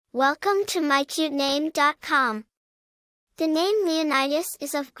Welcome to mycutename.com. The name Leonidas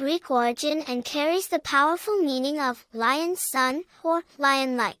is of Greek origin and carries the powerful meaning of lion's son or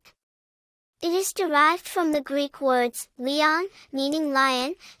lion-like. It is derived from the Greek words leon, meaning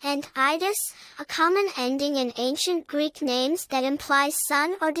lion, and idas, a common ending in ancient Greek names that implies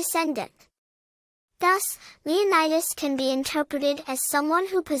son or descendant. Thus, Leonidas can be interpreted as someone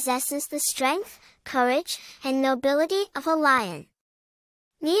who possesses the strength, courage, and nobility of a lion.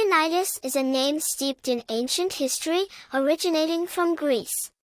 Leonidas is a name steeped in ancient history, originating from Greece.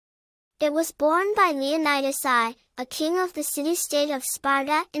 It was born by Leonidas I, a king of the city-state of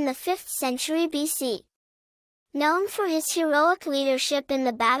Sparta in the 5th century BC. Known for his heroic leadership in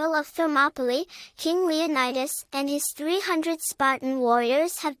the Battle of Thermopylae, King Leonidas and his 300 Spartan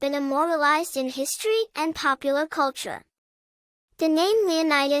warriors have been immortalized in history and popular culture. The name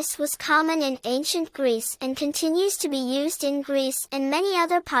Leonidas was common in ancient Greece and continues to be used in Greece and many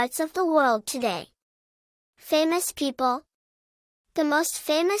other parts of the world today. Famous people. The most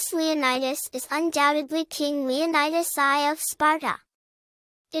famous Leonidas is undoubtedly King Leonidas I of Sparta.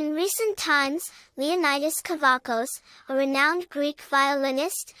 In recent times, Leonidas Kavakos, a renowned Greek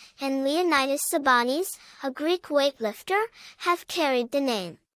violinist, and Leonidas Sabanis, a Greek weightlifter, have carried the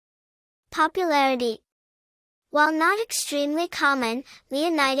name. Popularity. While not extremely common,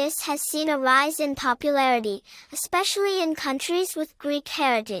 Leonidas has seen a rise in popularity, especially in countries with Greek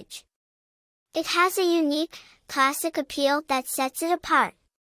heritage. It has a unique, classic appeal that sets it apart.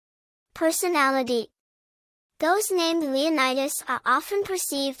 Personality. Those named Leonidas are often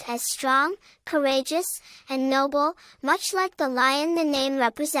perceived as strong, courageous, and noble, much like the lion the name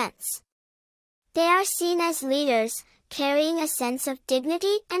represents. They are seen as leaders, carrying a sense of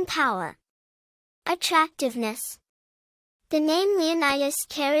dignity and power. Attractiveness. The name Leonidas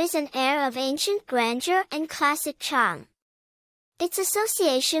carries an air of ancient grandeur and classic charm. Its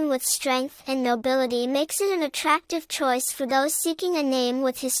association with strength and nobility makes it an attractive choice for those seeking a name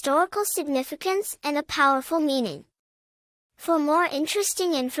with historical significance and a powerful meaning. For more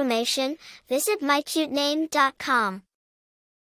interesting information, visit mycutename.com.